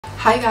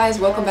Hi guys,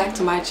 welcome back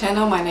to my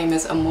channel. My name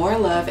is Amore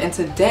Love and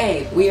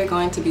today we are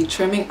going to be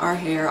trimming our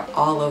hair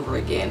all over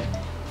again.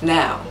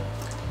 Now,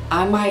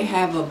 I might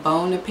have a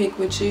bone to pick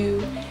with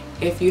you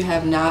if you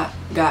have not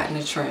gotten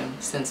a trim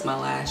since my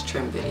last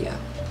trim video.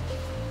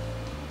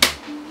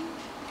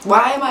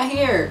 Why am I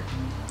here?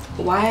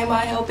 Why am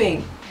I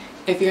helping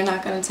if you're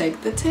not going to take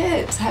the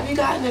tips? Have you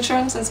gotten a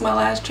trim since my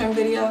last trim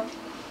video?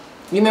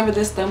 You remember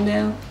this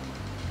thumbnail?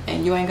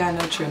 And you ain't got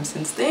no trim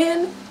since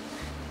then?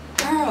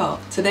 Girl,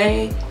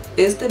 today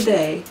is the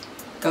day.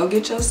 Go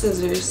get your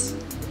scissors,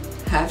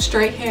 have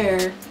straight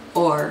hair,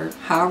 or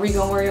however you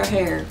gonna wear your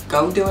hair,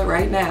 go do it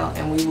right now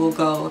and we will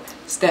go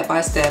step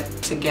by step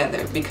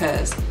together,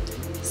 because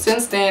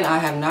since then I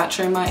have not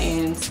trimmed my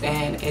ends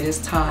and it is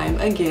time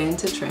again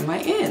to trim my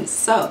ends.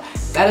 So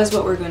that is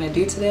what we're going to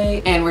do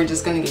today, and we're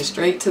just going to get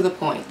straight to the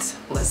point.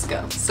 Let's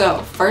go. So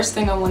first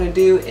thing I want to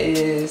do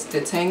is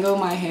detangle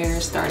my hair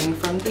starting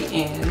from the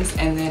ends,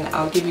 and then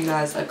I'll give you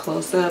guys a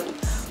close-up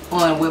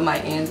on what my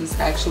ends is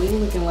actually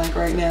looking like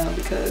right now,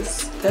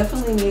 because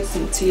definitely need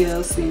some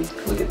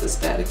TLC. Look at the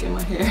static in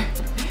my hair.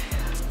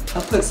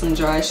 I'll put some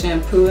dry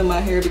shampoo in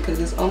my hair because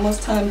it's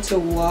almost time to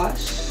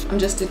wash. I'm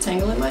just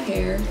detangling my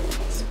hair.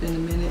 It's been a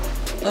minute.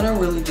 I don't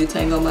really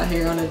detangle my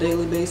hair on a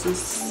daily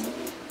basis.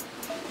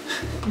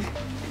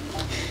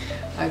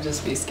 I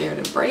just be scared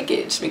of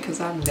breakage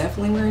because I'm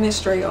definitely wearing it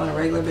straight on a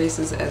regular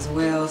basis as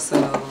well.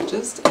 So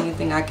just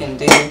anything I can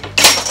do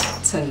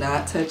to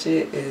not touch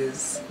it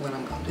is what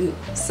I'm gonna do.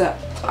 So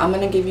I'm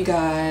gonna give you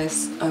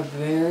guys a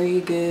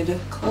very good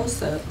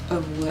close-up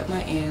of what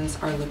my ends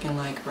are looking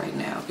like right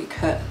now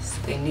because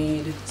they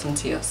need some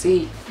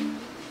TLC.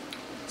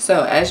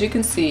 So as you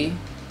can see,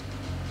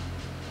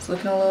 it's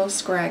looking a little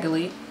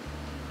scraggly,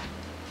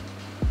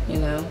 you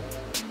know.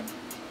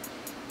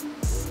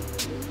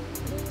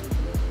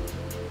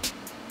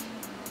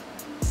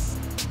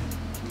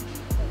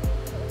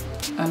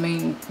 I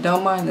mean,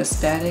 don't mind the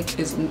static.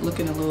 It's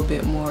looking a little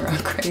bit more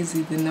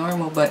crazy than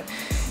normal, but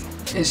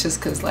it's just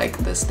because like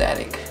the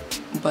static.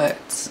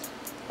 But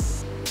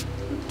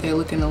they're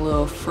looking a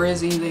little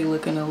frizzy, they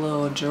looking a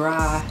little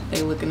dry,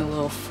 they looking a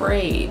little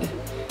frayed.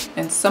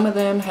 And some of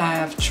them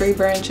have tree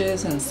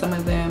branches and some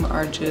of them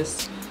are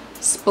just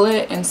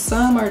split and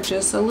some are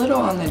just a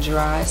little on the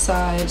dry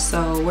side.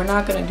 So we're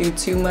not gonna do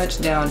too much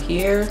down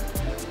here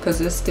because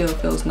this still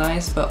feels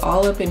nice, but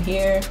all up in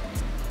here,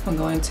 I'm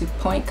going to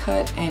point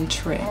cut and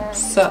trim.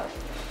 So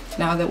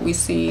now that we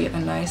see a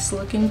nice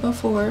looking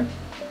before,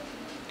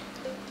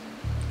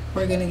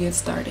 we're gonna get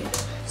started.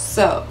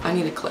 So I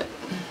need a clip.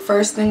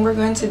 First thing we're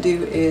going to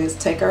do is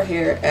take our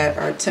hair at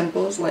our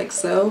temples like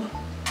so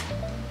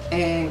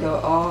and go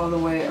all the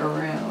way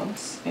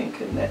around and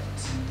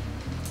connect.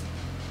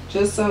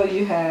 Just so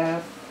you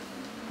have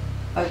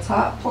a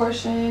top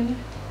portion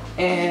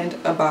and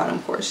a bottom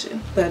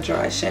portion. That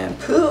dry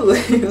shampoo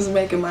is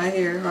making my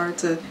hair hard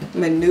to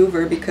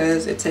maneuver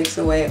because it takes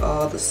away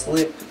all the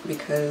slip,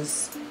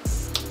 because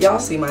y'all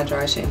see my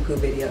dry shampoo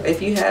video.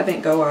 If you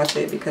haven't, go watch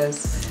it,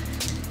 because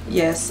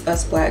yes,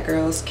 us black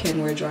girls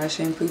can wear dry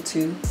shampoo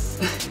too.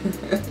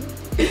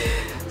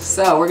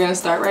 So we're gonna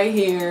start right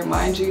here.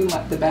 Mind you,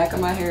 the back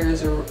of my hair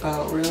is real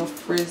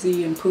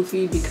frizzy and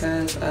poofy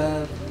because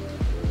of,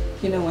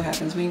 you know what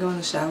happens when you go in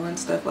the shower and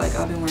stuff. Like,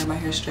 I've been wearing my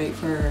hair straight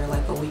for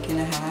like a week and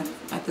a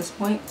half at this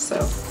point, so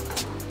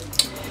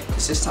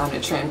it's just time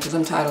to trim because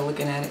I'm tired of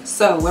looking at it.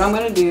 So what I'm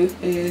gonna do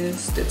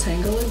is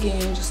detangle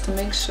again just to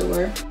make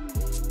sure.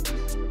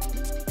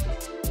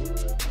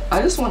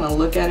 I just want to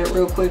look at it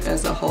real quick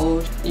as a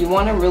whole. You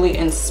want to really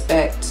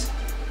inspect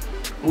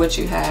what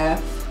you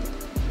have,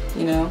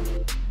 you know.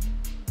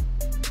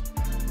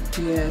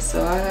 Yeah,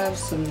 so I have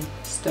some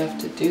stuff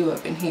to do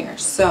up in here.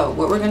 So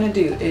what we're gonna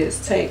do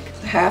is take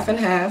half and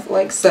half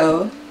like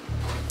so.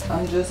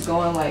 I'm just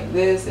going like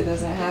this. It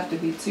doesn't have to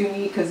be too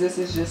neat because this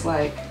is just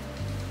like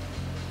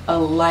a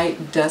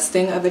light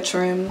dusting of a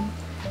trim.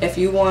 If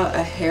you want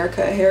a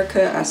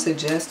haircut, I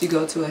suggest you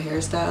go to a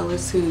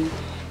hairstylist who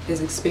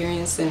is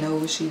experienced and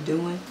knows what she's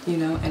doing, you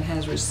know, and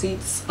has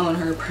receipts on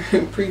her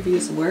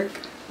previous work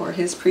or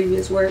his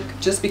previous work.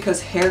 Just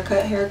because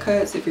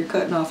haircuts, if you're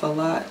cutting off a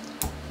lot,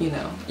 you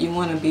know, you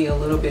want to be a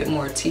little bit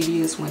more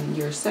tedious when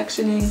you're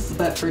sectioning.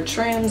 But for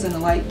trims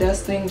and light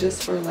dusting,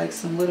 just for like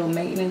some little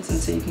maintenance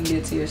until you can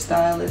get to your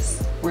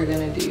stylist, we're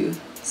gonna do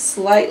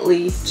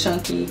slightly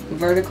chunky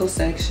vertical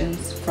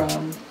sections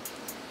from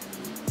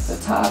the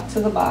top to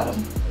the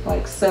bottom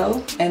like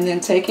so. And then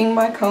taking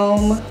my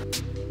comb,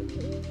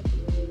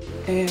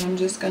 and I'm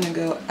just gonna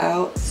go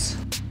out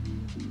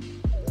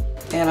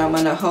and I'm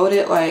gonna hold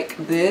it like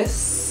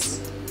this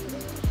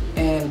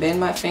and bend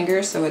my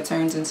finger so it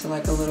turns into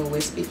like a little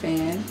wispy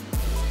fan.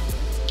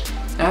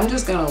 And I'm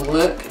just gonna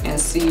look and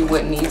see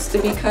what needs to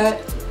be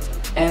cut,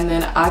 and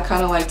then I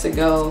kind of like to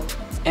go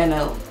in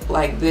a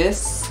like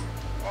this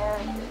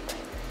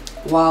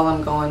while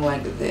I'm going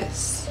like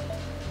this.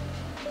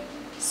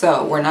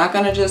 So we're not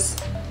gonna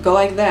just go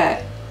like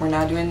that, we're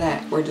not doing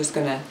that, we're just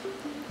gonna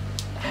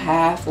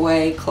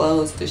halfway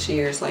close the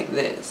shears like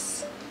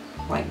this,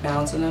 like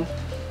bouncing them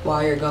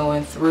while you're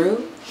going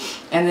through.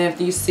 And then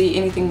if you see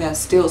anything that's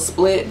still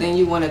split, then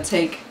you want to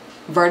take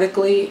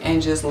vertically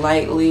and just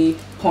lightly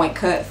point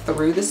cut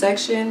through the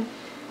section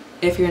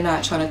if you're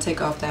not trying to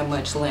take off that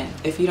much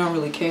length. If you don't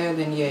really care,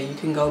 then yeah, you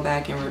can go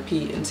back and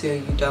repeat until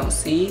you don't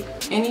see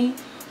any.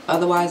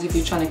 Otherwise, if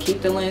you're trying to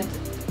keep the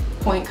length,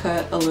 point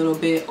cut a little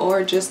bit,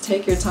 or just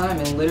take your time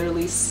and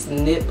literally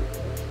snip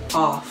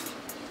off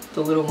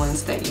the little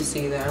ones that you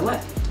see that are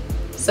left.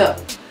 So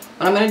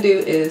what I'm going to do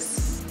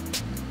is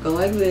go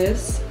like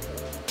this.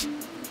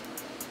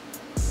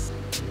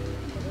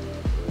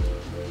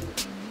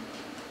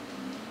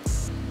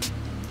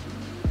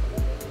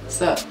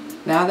 So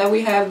now that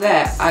we have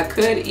that, I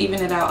could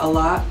even it out a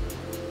lot,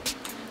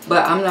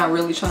 but I'm not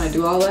really trying to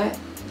do all that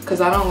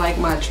because I don't like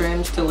my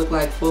trims to look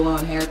like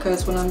full-on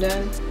haircuts when I'm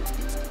done.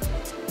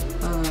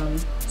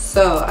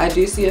 So I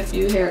do see a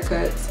few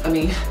haircuts,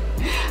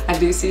 I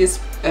do see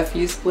a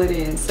few split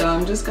ends, so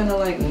I'm just gonna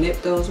like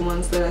nip those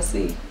ones that I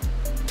see,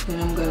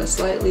 and I'm gonna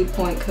slightly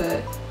point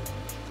cut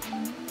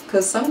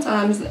because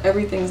sometimes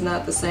everything's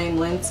not the same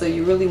length, so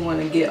you really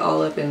want to get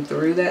all up and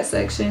through that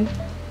section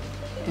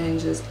and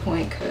just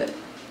point cut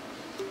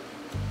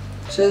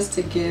just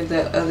to give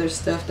that other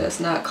stuff that's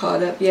not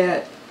caught up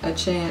yet a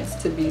chance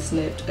to be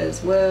snipped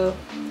as well,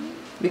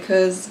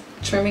 because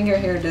trimming your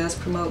hair does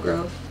promote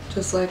growth,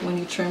 just like when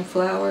you trim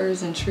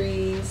flowers and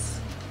trees.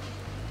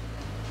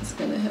 It's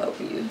gonna help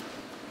you.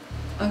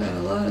 I got a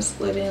lot of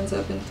split ends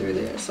up and through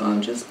there, so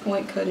I'm just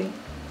point cutting.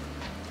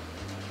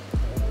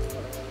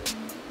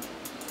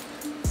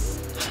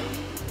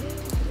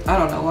 I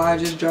don't know why I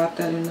just dropped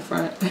that in the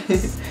front.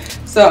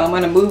 So I'm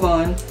gonna move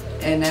on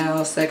and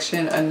now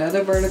section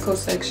another vertical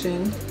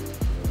section,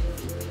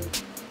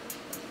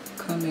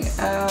 coming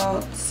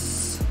out,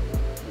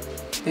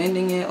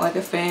 bending it like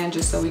a fan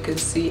just so we can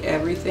see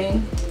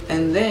everything,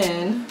 and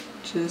then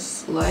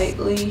just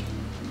slightly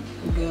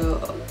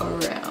go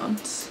around.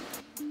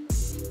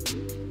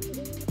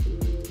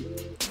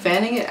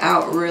 Fanning it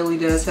out really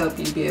does help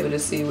you be able to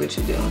see what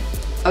you're doing.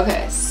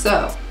 Okay,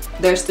 so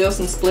there's still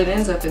some split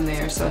ends up in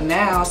there, so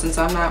now since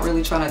I'm not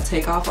really trying to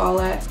take off all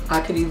that,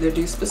 I could either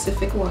do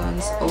specific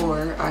ones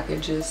or I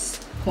could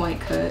just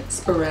point cut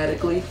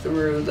sporadically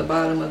through the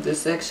bottom of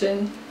this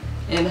section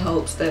in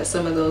hopes that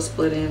some of those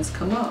split ends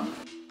come off.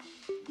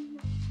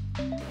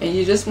 And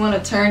you just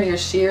want to turn your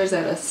shears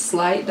at a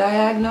slight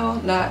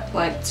diagonal, not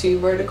like too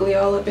vertically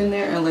all up in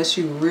there unless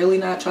you're really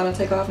not trying to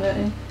take off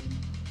nothing.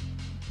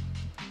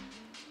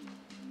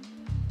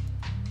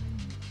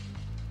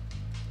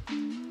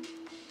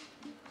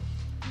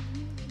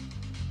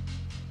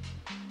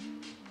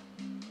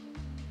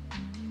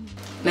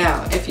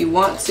 Now, if you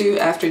want to,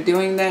 after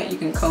doing that, you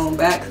can comb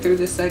back through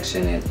the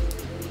section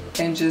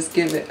and just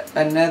give it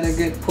another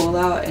good pull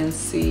out and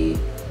see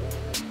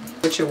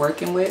what you're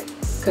working with,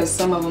 because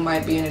some of them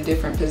might be in a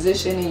different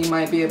position and you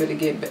might be able to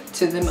get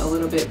to them a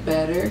little bit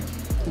better.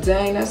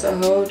 Dang, that's a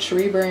whole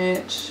tree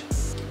branch.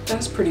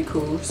 That's pretty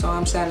cool. So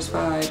I'm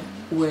satisfied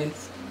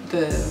with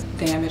the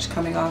damage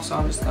coming off, so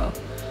I'm just gonna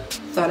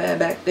throw that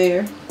back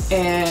there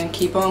and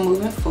keep on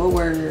moving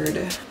forward.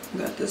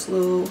 Got this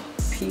little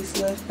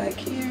piece left back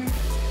here.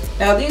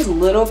 Now these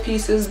little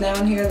pieces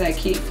down here that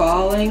keep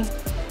falling,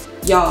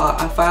 y'all,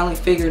 I finally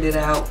figured it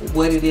out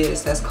what it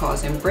is that's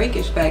causing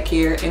breakage back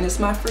here, and it's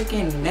my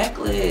freaking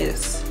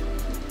necklace.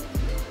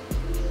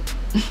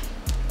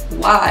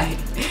 Why?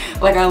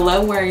 Like, I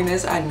love wearing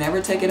this, I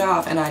never take it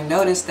off, and I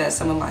noticed that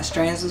some of my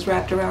strands was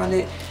wrapped around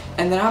it,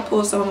 and then I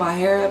pulled some of my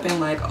hair up and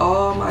like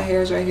all my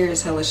hairs right here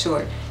is hella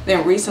short.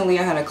 Then recently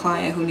I had a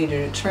client who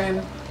needed a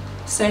trim.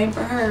 Same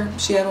for her.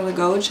 She had on a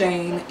gold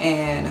chain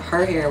and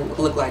her hair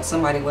looked like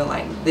somebody went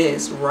like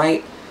this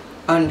right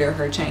under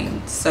her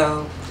chain.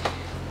 So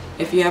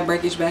if you have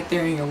breakage back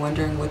there and you're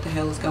wondering what the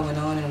hell is going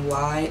on and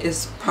why,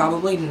 it's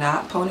probably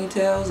not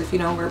ponytails if you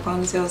don't wear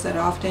ponytails that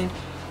often,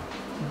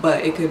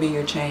 but it could be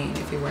your chain.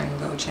 If you're wearing a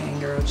gold chain,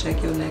 girl,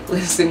 check your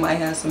necklace. It might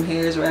have some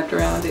hairs wrapped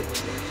around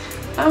it.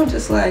 I'm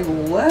just like,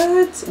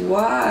 what?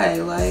 Why?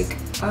 Like,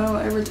 I don't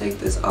ever take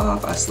this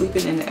off. I sleep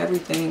it in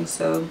everything,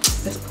 so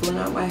it's pulling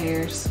out my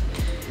hairs.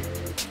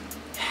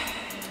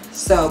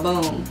 So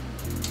boom,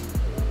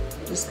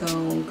 just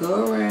gonna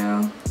go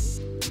around.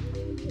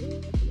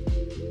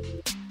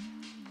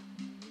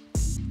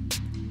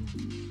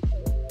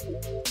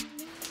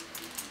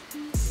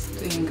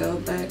 Then go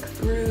back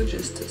through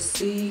just to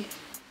see.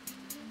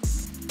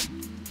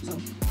 So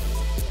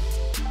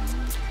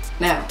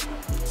now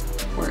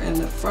we're in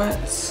the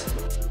fronts.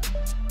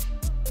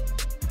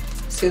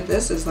 See,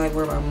 this is like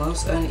where my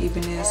most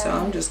uneven is, so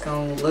I'm just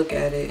gonna look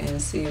at it and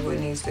see what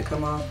needs to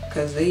come off,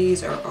 because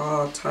these are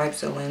all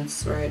types of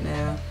lengths right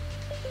now,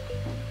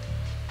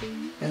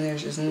 and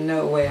there's just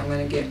no way I'm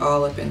gonna get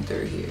all up and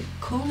through here.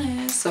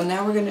 Coolness. So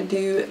now we're gonna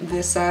do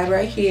this side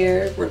right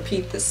here,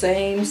 repeat the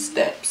same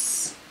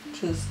steps.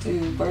 Just do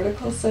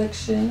vertical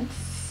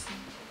sections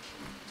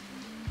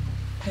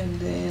and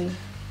then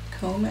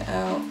comb it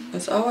out.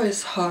 It's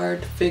always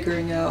hard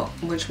figuring out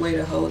which way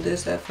to hold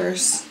this at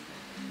first,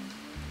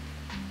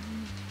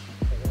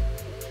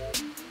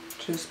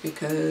 just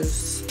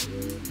because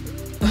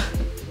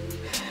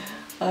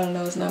I don't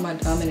know, it's not my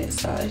dominant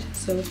side,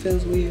 so it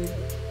feels weird.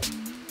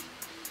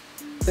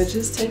 But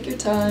just take your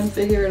time,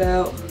 figure it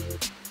out.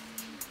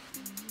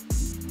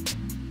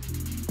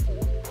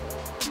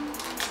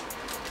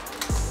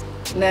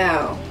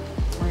 Now,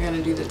 we're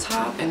gonna do the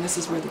top, and this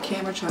is where the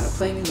camera tried to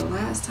play me the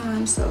last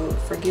time, so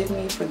forgive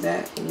me for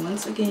that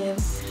once again.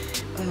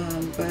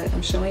 But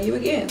I'm showing you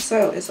again,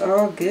 so it's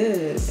all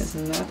good. It's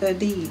not that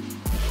deep.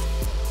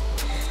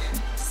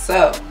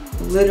 So,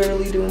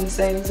 literally doing the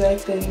same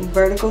exact thing,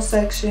 vertical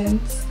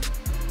sections.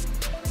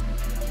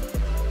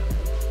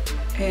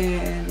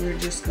 And we're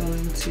just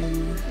going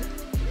to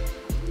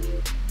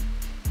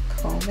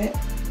comb it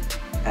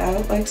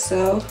out like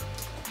so.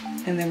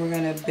 And then we're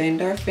gonna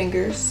bend our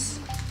fingers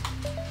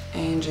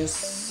and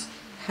just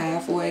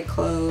halfway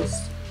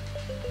close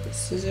the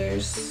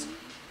scissors.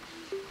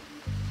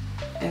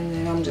 And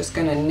then I'm just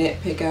gonna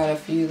nitpick out a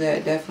few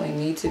that definitely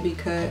need to be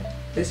cut.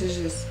 This is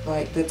just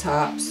like the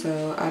top,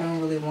 so I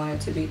don't really want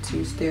it to be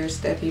too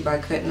stair-steppy by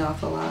cutting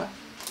off a lot.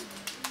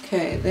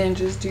 Okay, then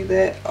just do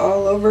that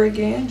all over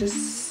again,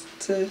 just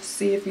to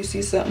see if you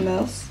see something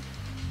else.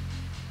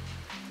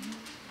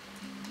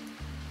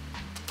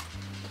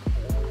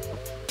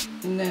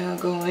 Now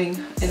going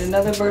in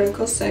another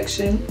vertical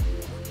section,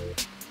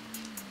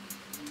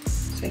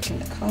 taking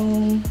the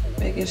comb,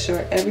 making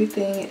sure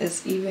everything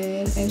is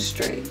even and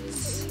straight.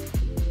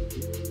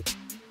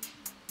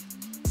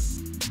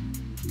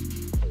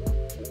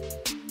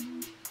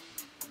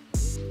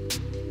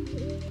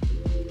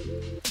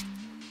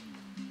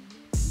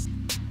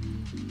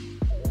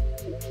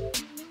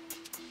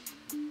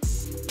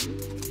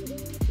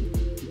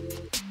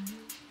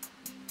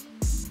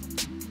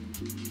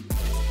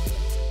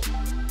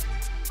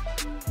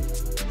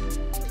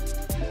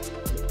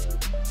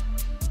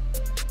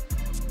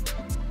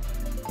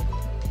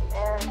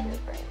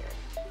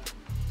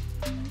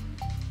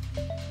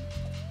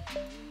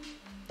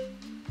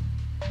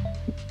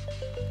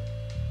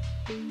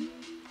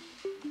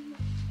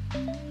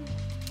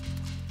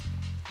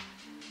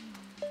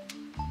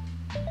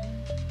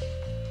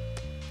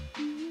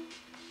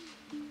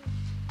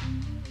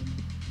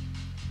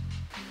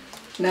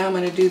 Now I'm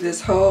going to do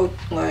this whole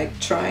like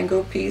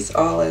triangle piece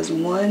all as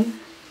one,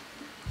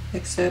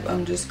 except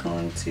I'm just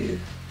going to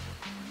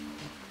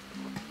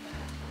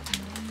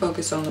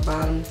focus on the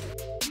bottom.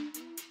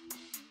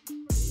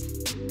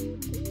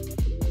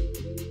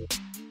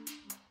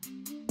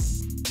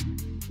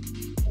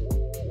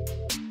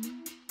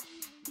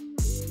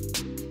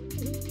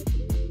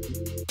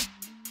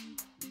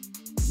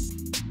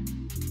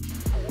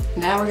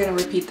 Now we're going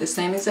to repeat the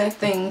same exact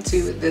thing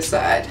to this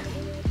side.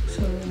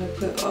 So we're going to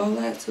put all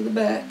that to the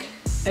back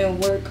and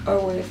work our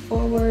way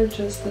forward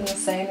just in the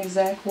same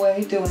exact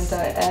way, doing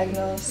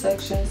diagonal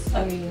sections,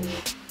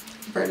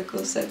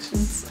 vertical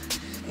sections.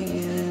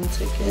 And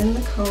taking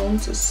the comb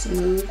to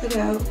smooth it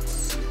out.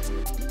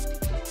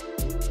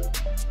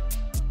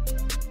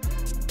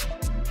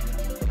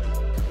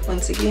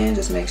 Once again,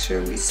 just make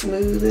sure we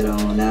smooth it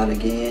on out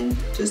again,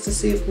 just to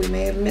see if we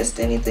may have missed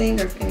anything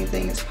or if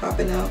anything is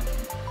popping out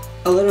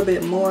a little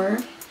bit more.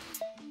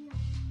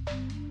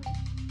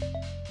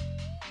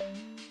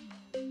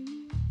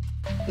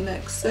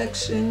 Next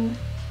section.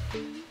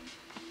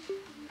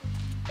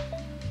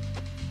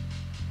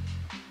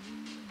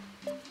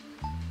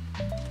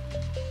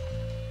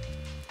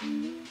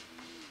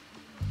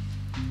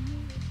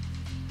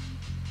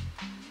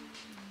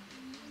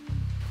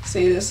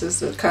 See, this is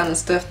the kind of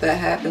stuff that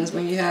happens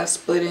when you have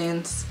split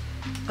ends.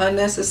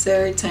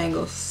 Unnecessary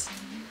tangles.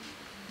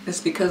 It's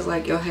because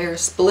like your hair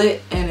is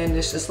split and then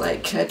it's just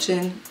like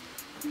catching.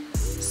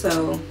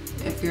 So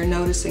if you're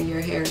noticing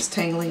your hair is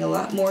tangling a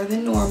lot more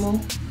than normal,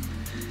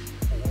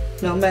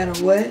 no matter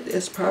what,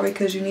 it's probably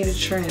because you need a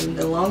trim.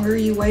 The longer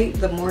you wait,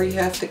 the more you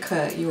have to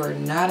cut. You are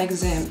not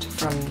exempt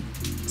from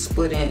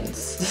split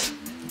ends.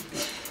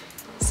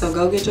 So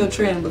go get your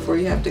trim before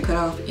you have to cut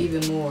off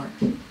even more.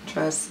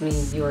 Trust me,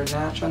 you are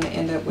not trying to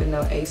end up with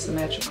no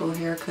asymmetrical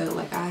haircut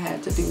like I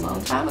had to do a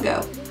long time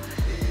ago.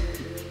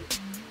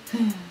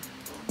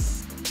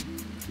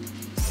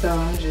 So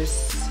I'm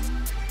just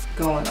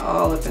going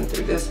all up and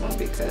through this one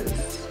because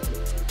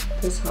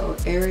this whole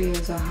area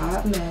is a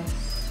hot mess.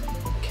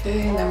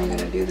 Okay, now we're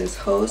gonna do this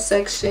whole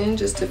section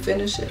just to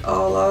finish it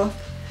all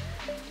off.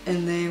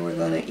 And then we're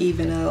gonna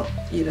even out,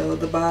 you know,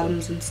 the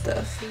bottoms and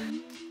stuff.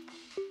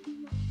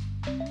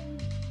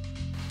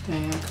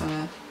 Dang, I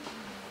kinda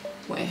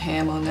went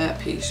ham on that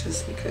piece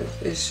just because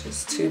it's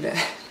just too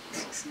bad.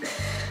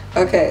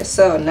 Okay,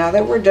 so now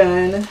that we're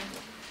done,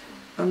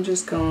 I'm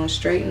just gonna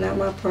straighten out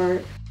my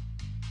part.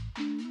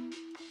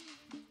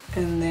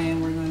 And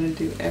then we're gonna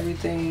do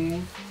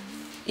everything,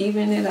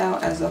 even it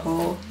out as a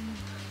whole.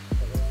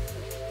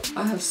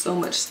 I have so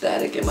much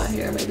static in my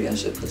hair, maybe I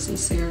should put some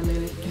serum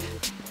in it.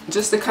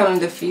 Just to kind of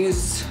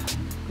diffuse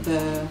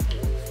the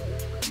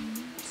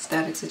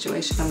static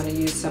situation, I'm gonna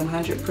use some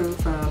 100 Proof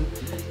from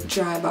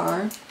Dry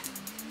Bar.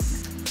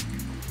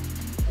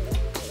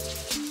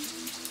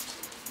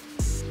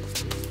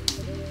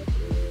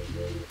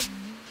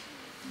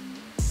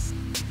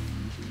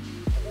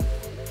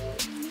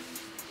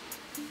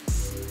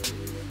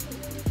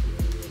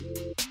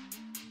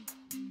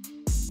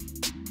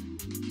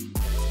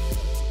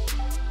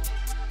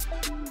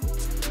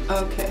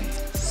 Okay,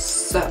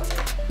 so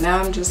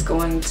now I'm just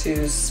going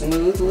to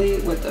smoothly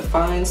with the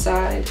fine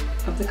side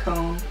of the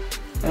comb,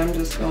 and I'm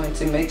just going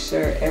to make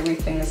sure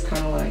everything is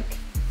kind of like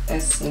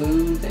as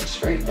smooth and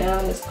straight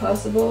down as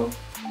possible,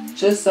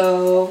 just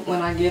so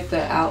when I get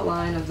the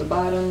outline of the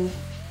bottom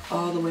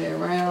all the way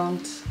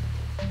around,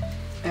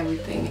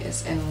 everything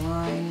is in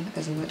line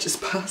as much as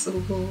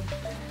possible,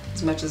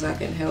 as much as I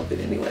can help it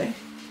anyway.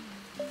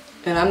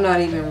 And I'm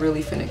not even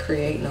really finna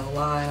create no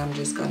line. I'm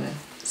just gonna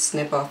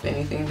snip off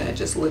anything that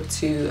just looked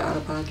too out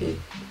of pocket.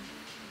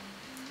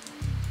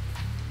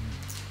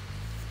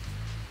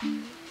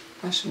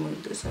 I should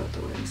move this out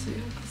the way so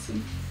you can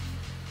see.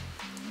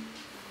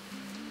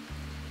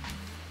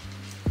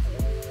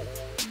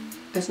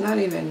 It's not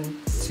even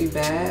too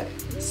bad,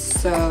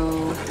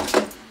 so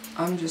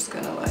I'm just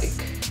gonna like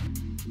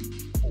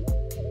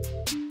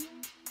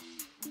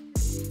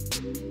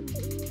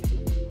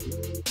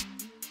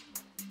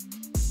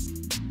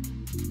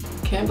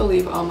can't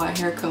believe all my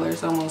hair color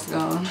is almost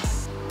gone.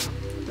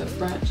 The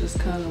front just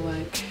kind of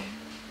like,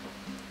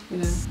 you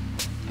know,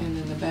 and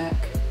then the back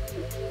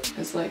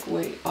it's like,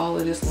 wait, all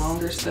of this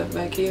longer stuff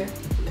back here.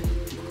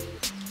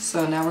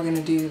 So now we're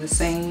gonna do the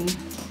same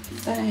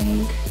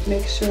thing.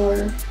 Make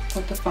sure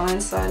with the fine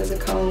side of the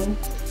comb,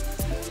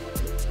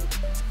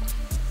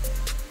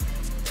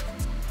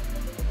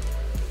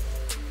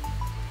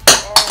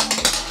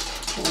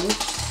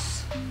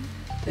 oops,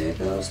 there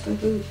goes the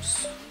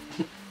hoops.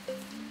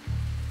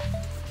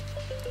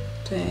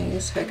 Dang,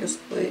 it's hecka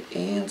split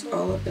ends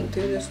all up and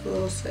through this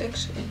little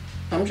section.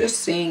 I'm just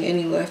seeing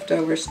any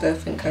leftover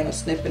stuff and kind of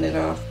snipping it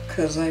off,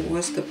 cause like,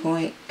 what's the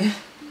point?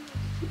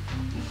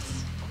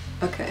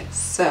 Okay,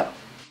 so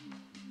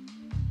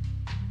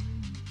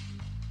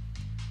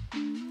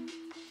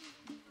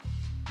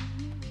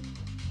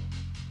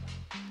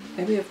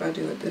maybe if I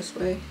do it this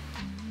way.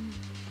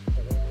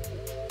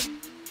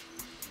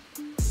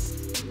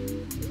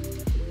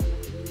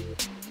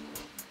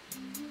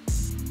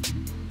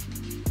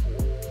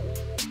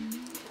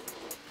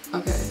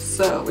 Okay,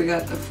 so we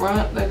got the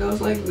front that goes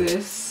like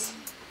this.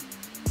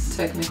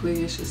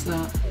 Technically, it's just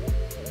not.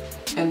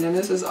 And then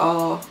this is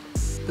all,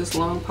 this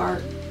long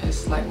part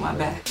is like my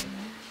back.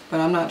 But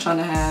I'm not trying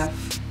to have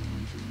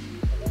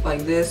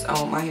like this. I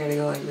want my hair to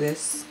go like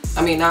this.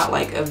 I mean, not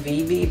like a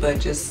VV, but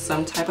just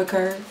some type of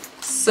curve.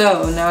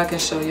 So now I can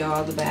show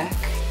y'all the back.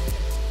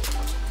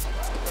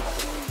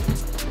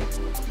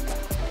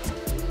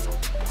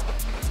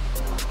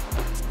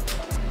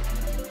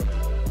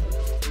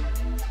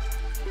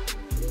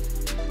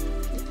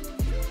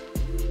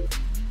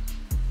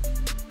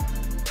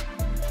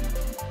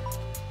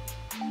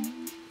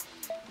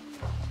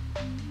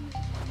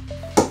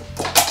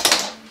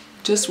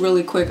 Just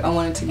really quick, I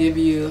wanted to give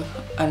you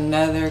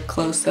another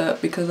close-up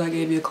because I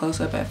gave you a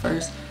close-up at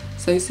first.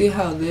 So you see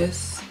how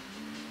this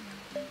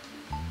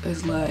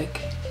is like,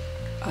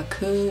 I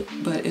could,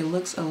 but it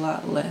looks a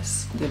lot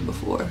less than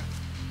before.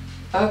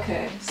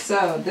 Okay,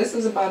 so this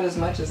is about as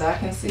much as I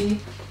can see.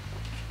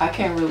 I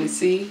can't really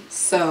see.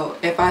 So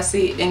if I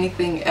see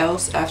anything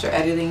else after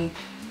editing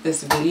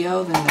this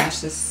video, then that's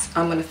just,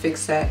 I'm gonna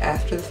fix that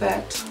after the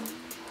fact.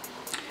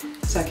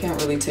 So I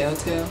can't really tell,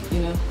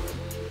 you know.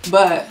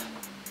 But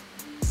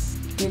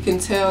you can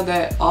tell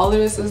that all of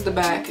this is the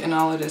back and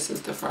all of this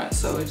is the front,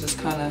 so it just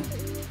kind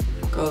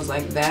of goes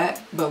like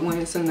that. But when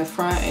it's in the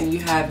front and you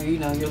have, you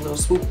know, your little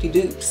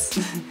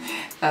swoop-de-doops,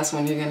 that's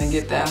when you're gonna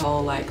get that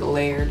whole like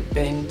layered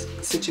bend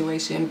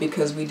situation,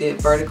 because we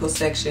did vertical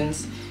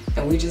sections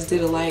and we just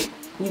did a light,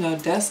 you know,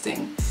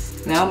 dusting.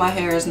 Now my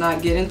hair is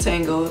not getting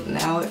tangled.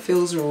 Now it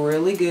feels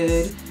really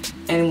good.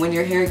 And when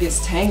your hair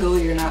gets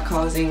tangled, you're not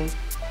causing,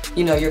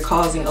 you know, you're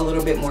causing a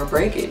little bit more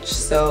breakage.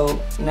 So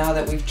now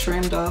that we've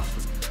trimmed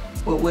off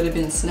what would have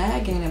been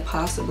snagging and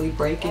possibly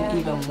breaking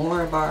even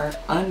more of our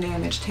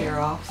undamaged hair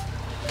off,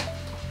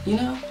 you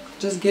know,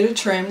 just get a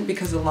trim,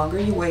 because the longer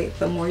you wait,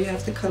 the more you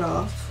have to cut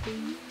off.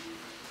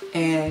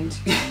 And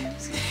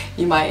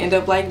you might end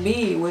up like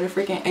me with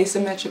a freaking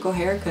asymmetrical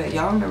haircut.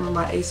 Y'all remember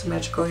my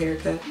asymmetrical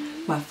haircut?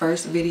 My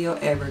first video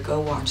ever.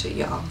 Go watch it,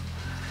 y'all.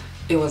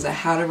 It was a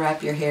how to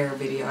wrap your hair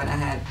video, and I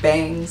had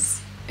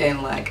bangs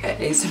and like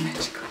an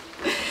asymmetrical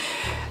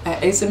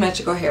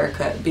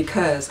haircut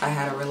because I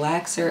had a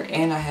relaxer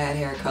and I had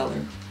hair color.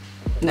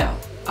 No,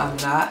 I'm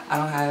not.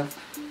 I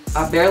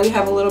barely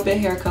have a little bit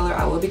hair color.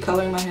 I will be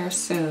coloring my hair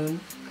soon,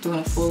 doing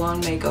a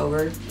full-on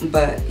makeover.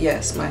 But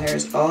yes, my hair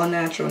is all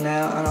natural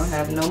now. I don't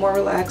have no more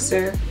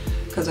relaxer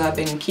because I've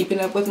been keeping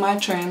up with my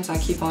trims. I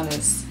keep on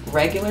this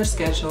regular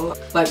schedule,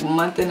 like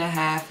month and a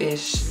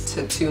half-ish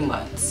to 2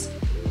 months.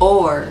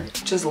 Or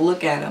just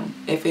look at them.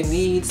 If it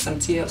needs some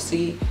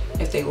TLC,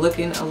 if they're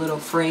looking a little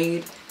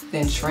frayed,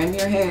 then trim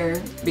your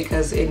hair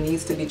because it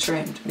needs to be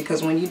trimmed.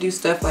 Because when you do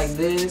stuff like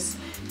this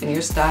and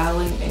you're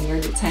styling and you're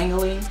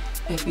detangling,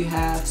 if you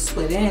have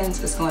split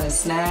ends, it's going to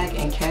snag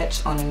and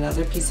catch on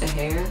another piece of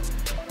hair,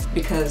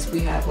 because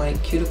we have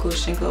like cuticle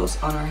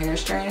shingles on our hair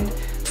strand.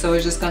 So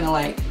it's just going to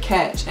like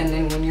catch, and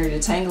then when you're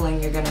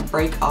detangling, you're going to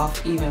break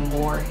off even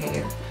more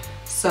hair.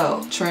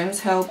 So trims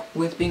help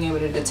with being able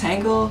to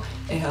detangle,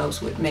 it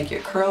helps with make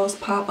your curls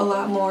pop a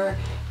lot more,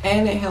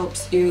 and it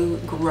helps you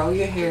grow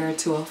your hair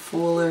to a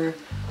fuller,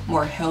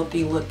 more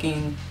healthy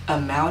looking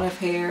amount of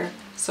hair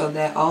so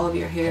that all of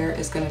your hair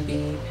is going to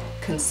be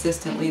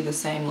consistently the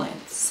same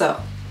length. So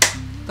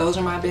those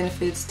are my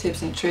benefits,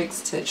 tips, and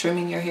tricks to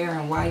trimming your hair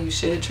and why you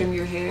should trim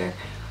your hair.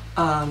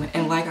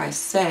 And like I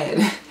said,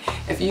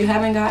 if you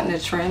haven't gotten a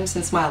trim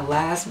since my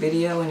last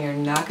video and you're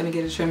not going to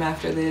get a trim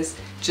after this,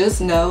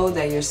 just know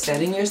that you're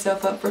setting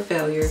yourself up for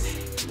failure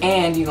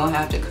and you're going to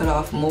have to cut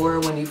off more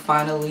when you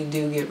finally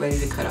do get ready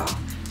to cut off.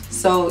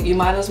 So you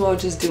might as well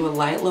just do a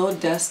light little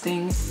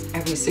dusting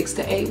every 6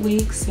 to 8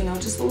 weeks, you know,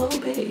 just a little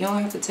bit. You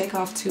don't have to take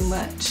off too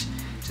much.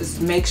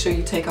 Just make sure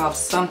you take off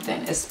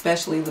something,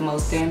 especially the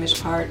most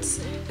damaged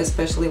parts,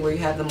 especially where you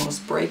have the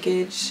most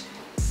breakage.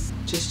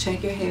 Just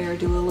check your hair,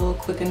 do a little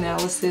quick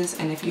analysis,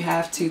 and if you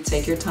have to,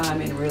 take your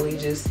time and really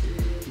just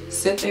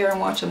sit there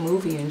and watch a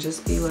movie and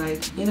just be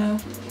like, you know,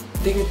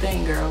 do your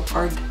thing, girl.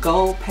 Or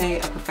go pay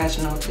a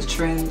professional to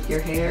trim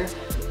your hair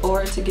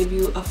or to give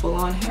you a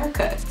full-on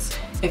haircut.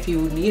 If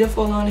you need a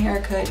full-on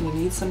haircut and you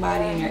need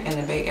somebody and you're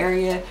in the Bay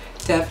Area,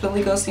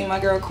 definitely go see my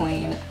girl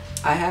Queen.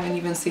 I haven't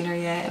even seen her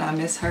yet and I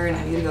miss her and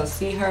I need to go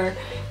see her.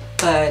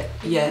 But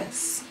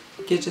yes,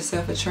 get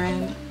yourself a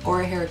trim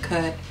or a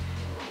haircut.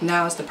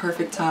 Now is the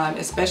perfect time,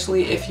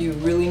 especially if you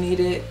really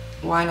need it.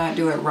 Why not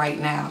do it right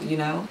now, you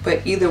know?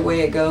 But either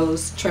way it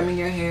goes, trimming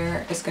your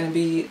hair is going to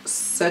be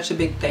such a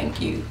big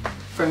thank you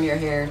from your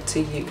hair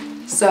to you.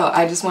 So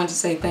I just wanted to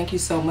say thank you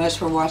so much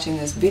for watching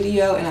this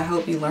video, and I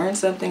hope you learned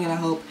something, and I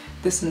hope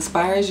this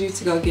inspires you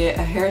to go get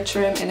a hair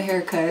trim and a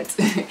haircut.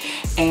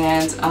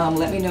 And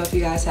let me know if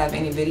you guys have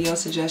any video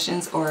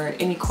suggestions or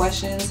any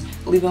questions.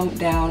 Leave them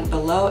down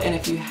below. And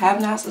if you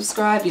have not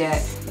subscribed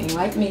yet, and you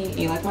like me, and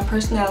you like my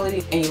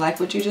personality, and you like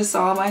what you just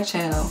saw on my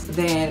channel,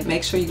 then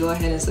make sure you go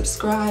ahead and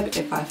subscribe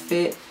if I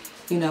fit,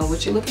 you know,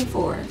 what you're looking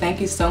for.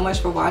 Thank you so much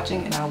for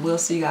watching, and I will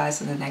see you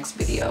guys in the next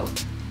video.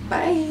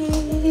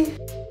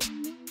 Bye!